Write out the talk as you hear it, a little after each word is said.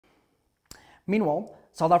Meanwhile,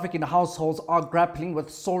 South African households are grappling with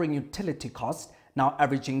soaring utility costs, now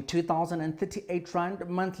averaging 2,038 Rand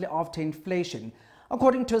monthly after inflation,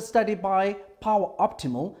 according to a study by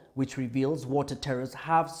PowerOptimal, which reveals water tariffs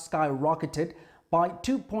have skyrocketed by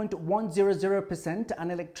 2.100%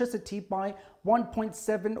 and electricity by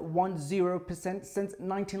 1.710% since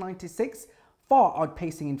 1996, far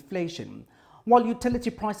outpacing inflation. While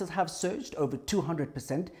utility prices have surged over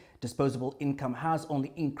 200%, disposable income has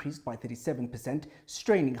only increased by 37%,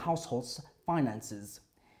 straining households' finances.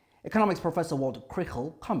 Economics professor Walter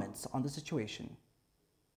Krichel comments on the situation.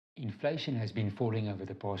 Inflation has been falling over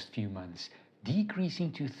the past few months,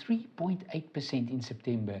 decreasing to 3.8% in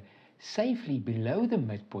September, safely below the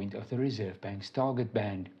midpoint of the Reserve Bank's target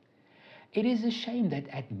band. It is a shame that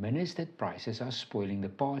administered prices are spoiling the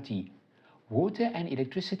party. Water and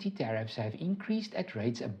electricity tariffs have increased at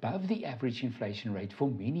rates above the average inflation rate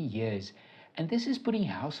for many years, and this is putting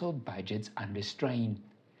household budgets under strain.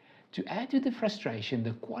 To add to the frustration,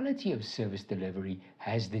 the quality of service delivery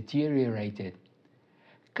has deteriorated.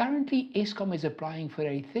 Currently, Eskom is applying for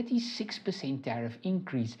a 36% tariff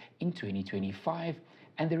increase in 2025,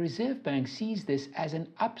 and the Reserve Bank sees this as an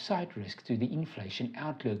upside risk to the inflation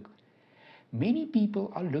outlook. Many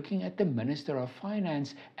people are looking at the Minister of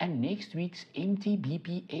Finance and next week's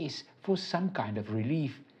MTBPS for some kind of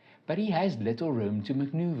relief, but he has little room to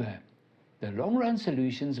maneuver. The long-run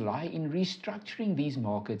solutions lie in restructuring these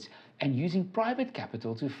markets and using private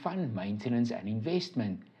capital to fund maintenance and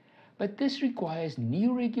investment. But this requires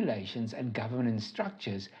new regulations and governance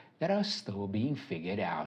structures that are still being figured out.